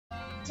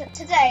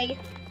today,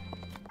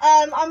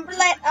 I'm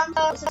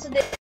to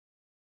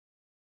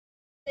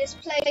this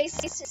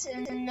place,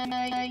 and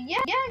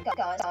yeah,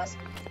 guys.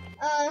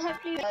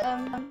 Hopefully,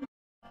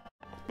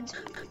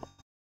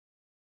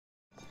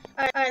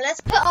 Alright,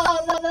 let's put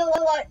our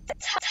little like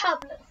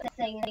tablet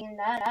thing in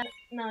there.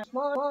 No, it's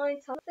my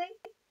tablet thing.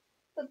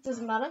 That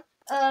doesn't matter.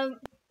 And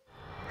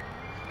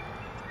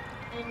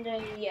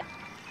yeah.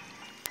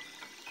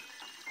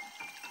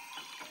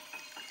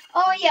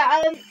 Oh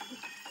yeah.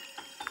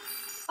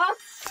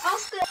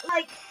 Ask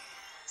like.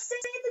 Say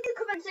in the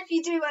comments if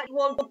you do actually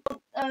want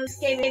this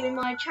game in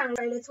my channel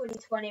trailer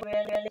 2020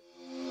 really.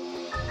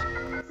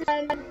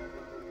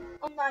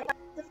 On like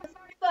the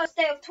very first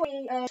day of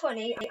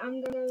 2020,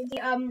 I'm gonna do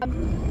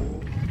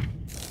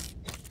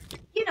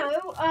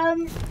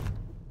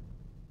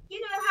you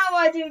know how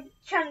I do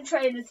channel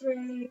trailers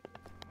really.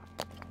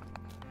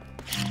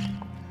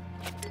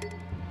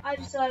 I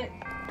just like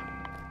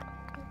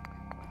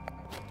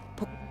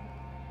put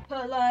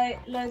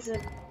like loads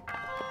of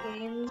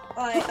games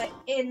like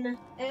in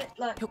it,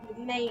 like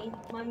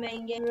my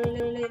main game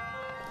really.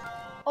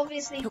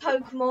 Obviously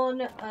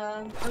Pokemon,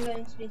 I'm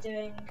going to be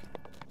doing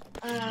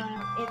in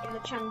the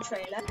channel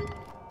trailer.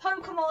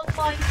 Pokemon,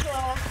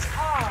 Minecraft.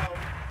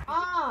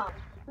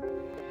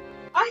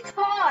 I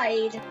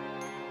died.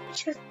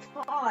 Just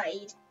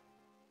died.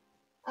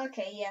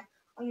 Okay, yeah,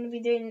 I'm gonna be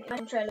doing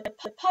a trailer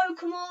for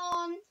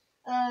Pokemon,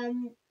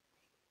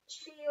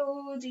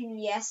 Shield, and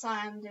yes,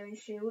 I am doing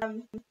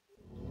Shield.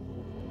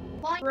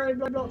 My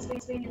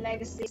Roblox being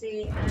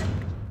Legacy and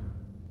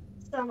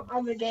some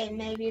other game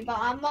maybe, but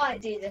I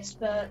might do this,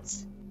 but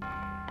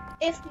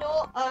if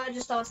not,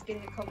 just ask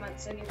in the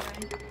comments anyway.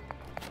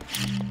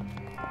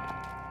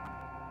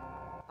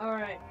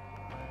 Alright,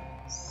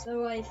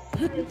 so I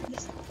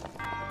fixed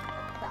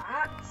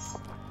that.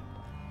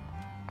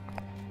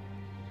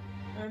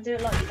 And I'll do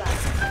it like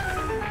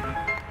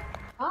that.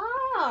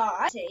 Ah,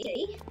 I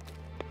see.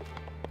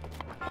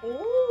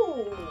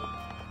 Ooh.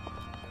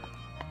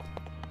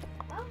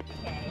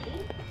 Okay.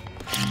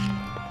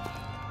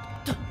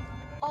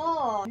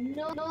 Oh,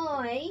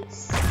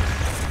 nice.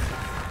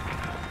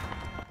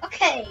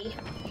 Okay.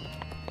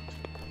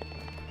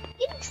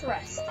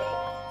 Interesting.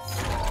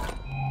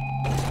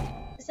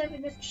 Let's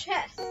open this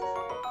chest.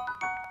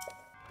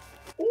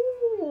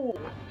 Ooh.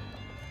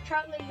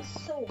 Traveling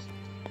source.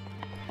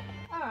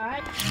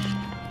 Alright.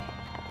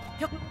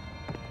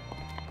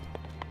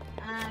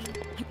 And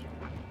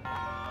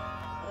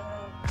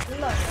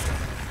look.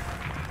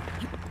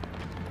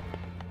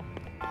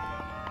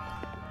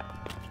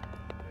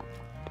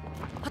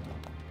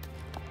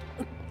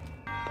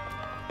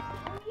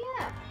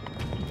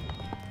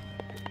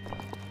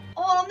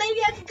 Oh, maybe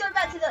I could go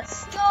back to that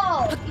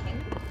star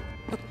thing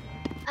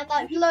and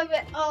like blow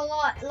it all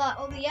like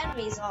all the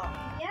enemies off.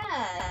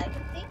 Yeah,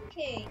 good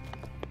thinking.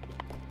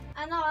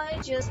 And I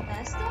just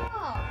messed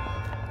up.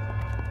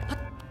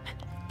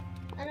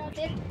 And I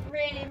didn't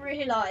really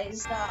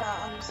realise that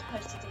I was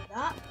supposed to do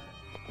that.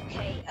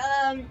 Okay,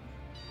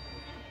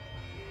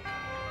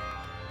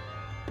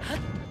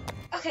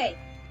 okay.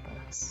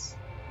 Nice.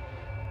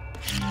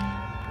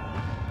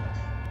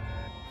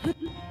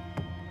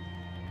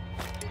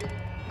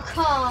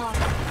 Calm.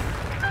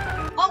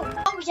 Oh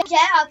yeah,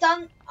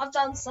 I've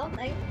done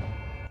something.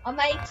 I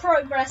made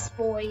progress,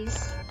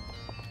 boys.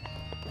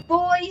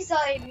 Boys,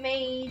 I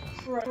made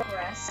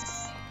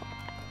progress.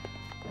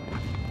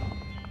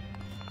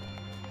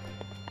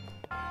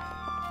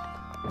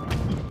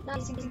 Now I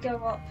need to go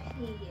up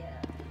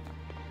here.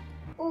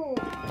 Ooh.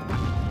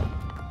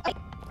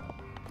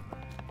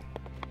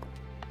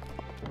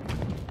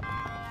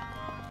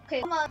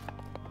 Okay, come on.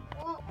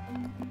 Oh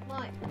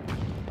my.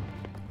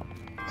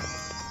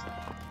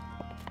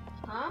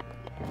 Huh?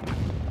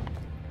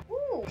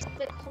 Ooh, it's a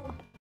bit cool.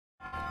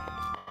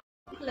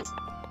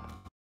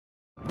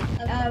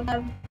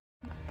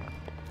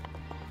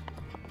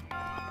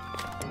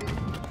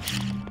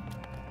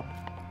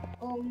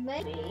 Or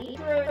maybe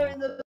throw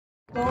the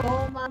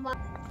bomb at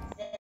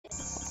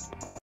this.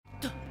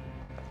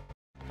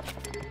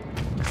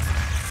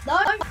 No!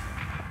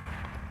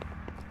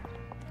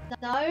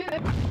 No!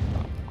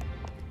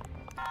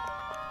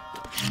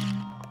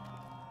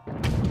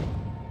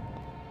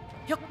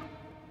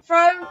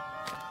 Throw!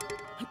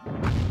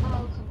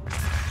 Oh,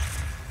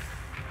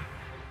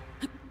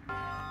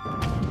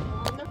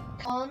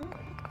 come on.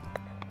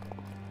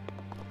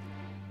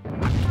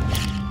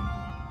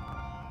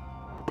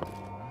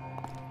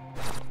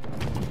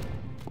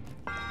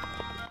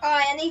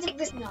 Alright, I need to pick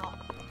this knot.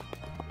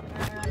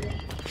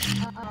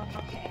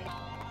 Okay.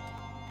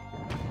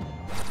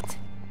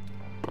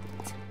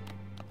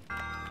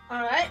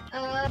 Alright,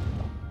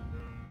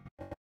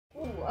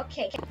 ooh,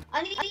 okay.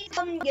 I need to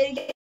come and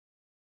get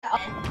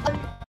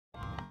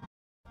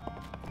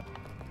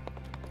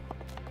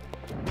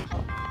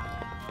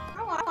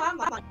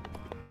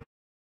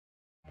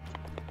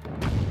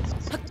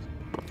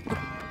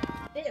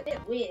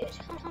bit weird.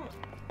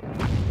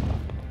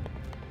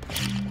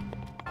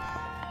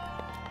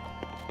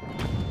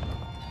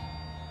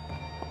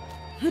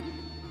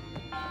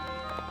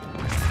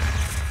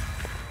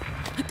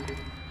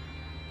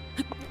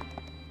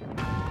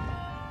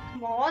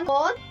 I'm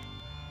on.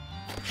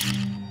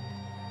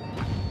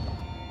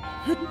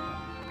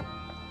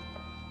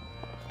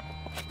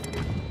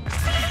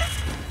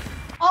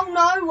 Oh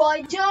no,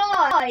 I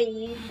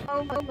died!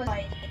 Oh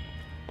my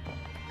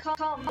god.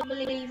 Can't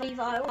believe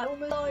I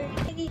almost died.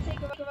 I need to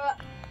figure out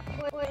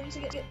wait to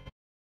get.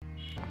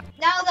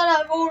 Now that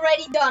I've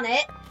already done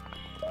it,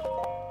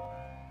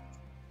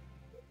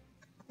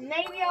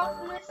 maybe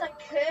after this I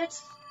could,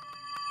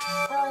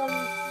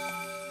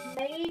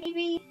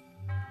 maybe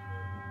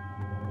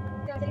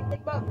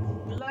think about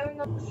blowing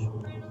up the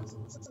shrine or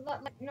something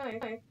like no,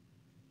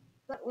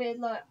 that weird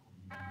like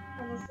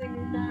other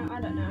thing. No,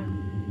 I don't know.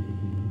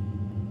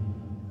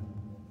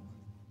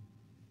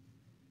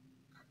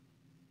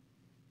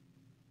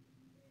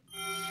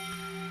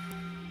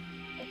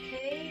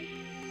 Okay,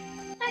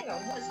 hang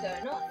on, what's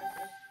going on?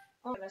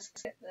 Oh, let's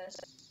skip this.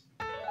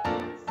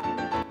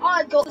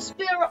 I got the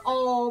spirit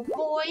orb,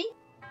 boy.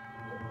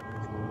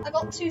 I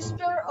got 2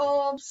 spirit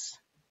orbs.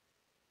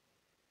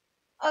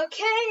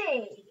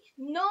 Okay,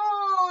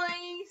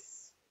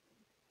 nice.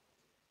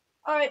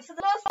 Alright, for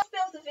the last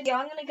bit of the video,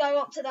 I'm gonna go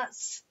up to that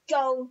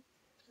skull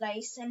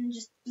place and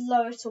just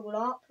blow it all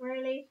up,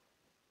 really.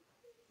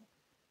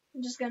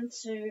 I'm just going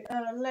to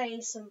lay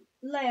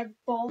a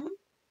bomb,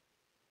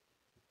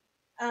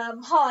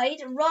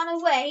 hide, run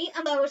away,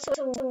 and blow it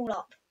all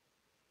up.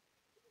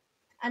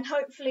 And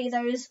hopefully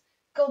those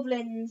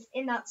goblins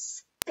in that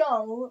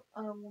skull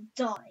will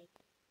die.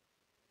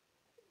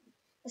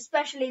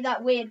 Especially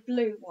that weird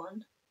blue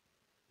one.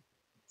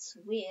 It's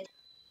weird.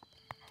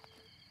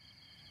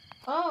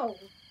 Oh.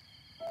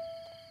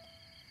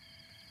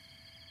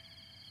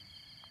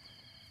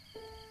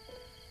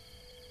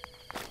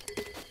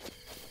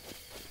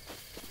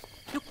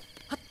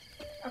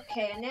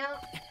 Okay, now...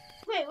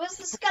 Wait, where's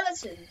the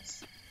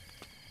skeletons?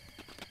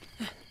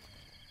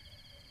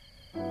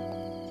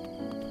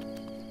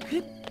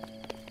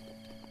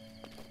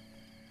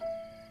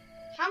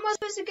 How am I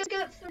supposed to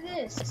get through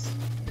this?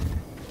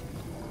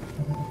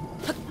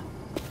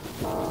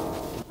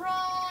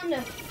 Run!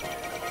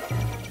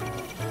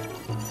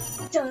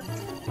 Dun,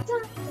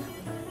 dun.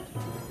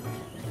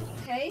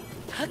 Okay.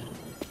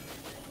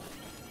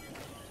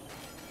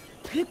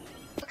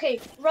 Okay,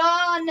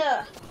 run!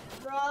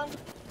 Run.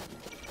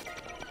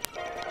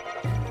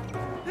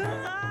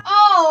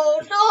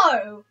 Oh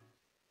no!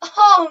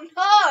 Oh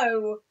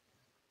no!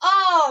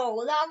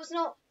 Oh, that was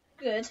not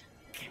good.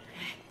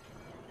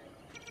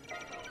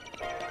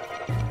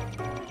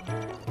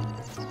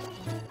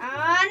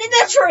 And in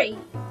the tree!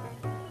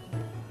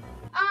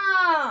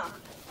 Ah!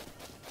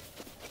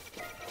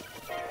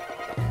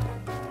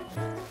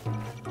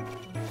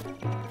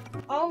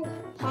 Oh,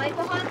 hide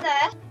behind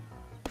there.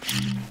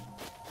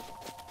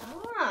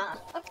 Ah,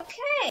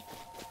 okay.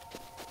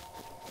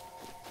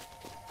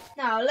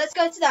 Now let's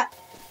go to that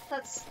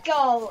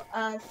skull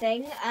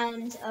thing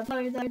and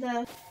blow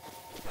the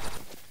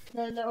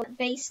little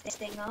base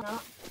thing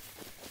up.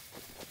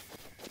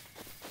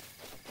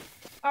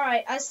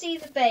 Alright, I see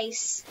the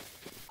base.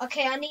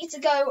 Okay, I need to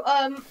go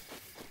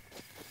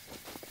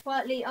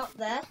quietly up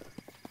there.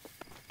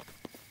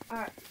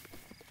 Alright.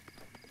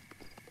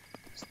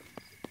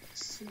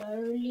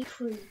 Slowly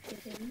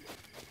creeping.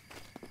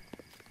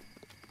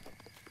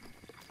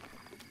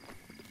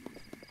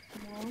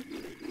 Come on.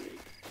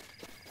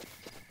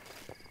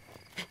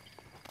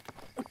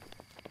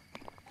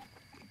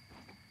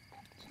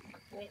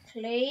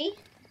 Quickly.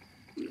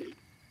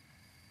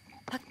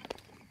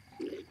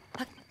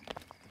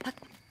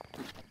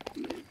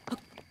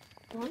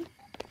 Come on.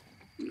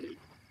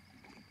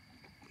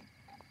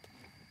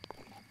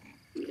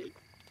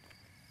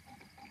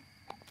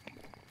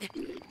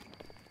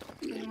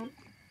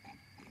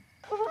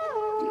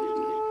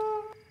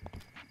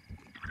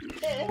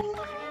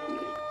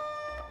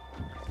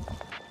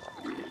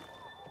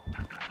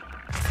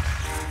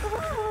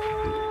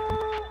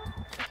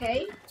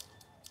 Okay.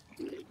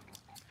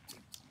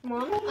 Come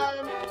on.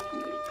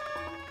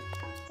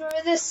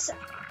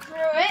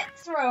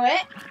 Throw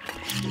it.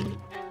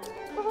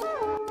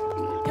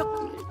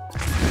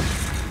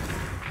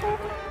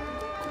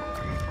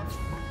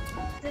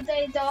 Did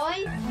they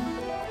die?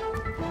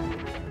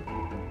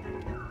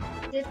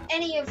 Did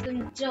any of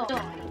them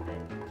die?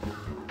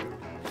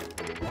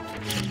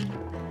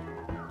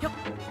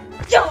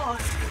 Die!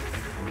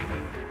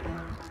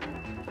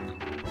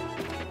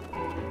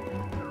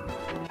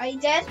 Are you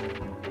dead?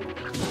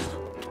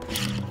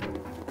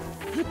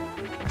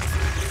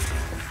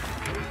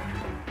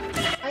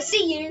 I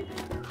see you.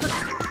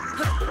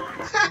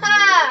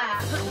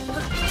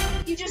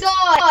 You just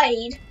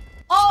died.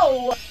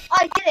 Oh,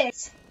 I did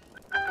it.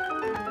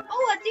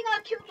 Oh, I think I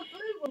killed the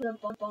blue one with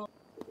a bomb.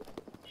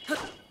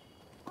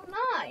 Oh,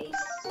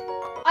 nice.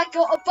 I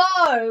got a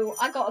bow.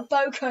 I got a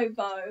Boko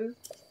bow.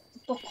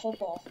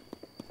 Bokobo.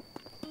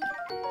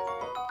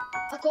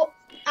 I got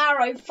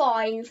arrow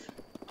 5.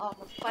 Oh,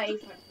 my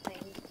favourite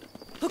thing.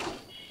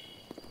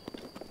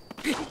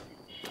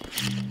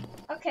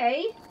 Okay.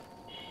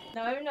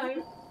 No.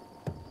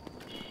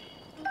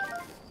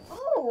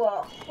 Oh, a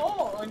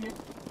horn.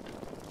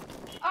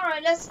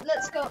 Alright,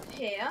 let's go up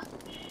here.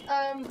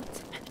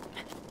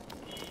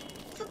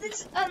 For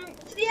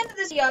the end of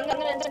this video, I'm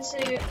gonna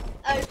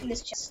open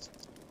this chest.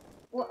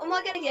 What am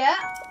I gonna get?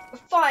 A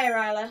fire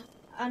arrow.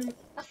 A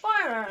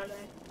fire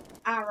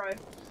arrow.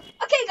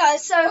 Okay,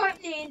 guys. So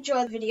hopefully you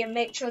enjoyed the video.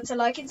 Make sure to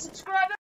like and subscribe.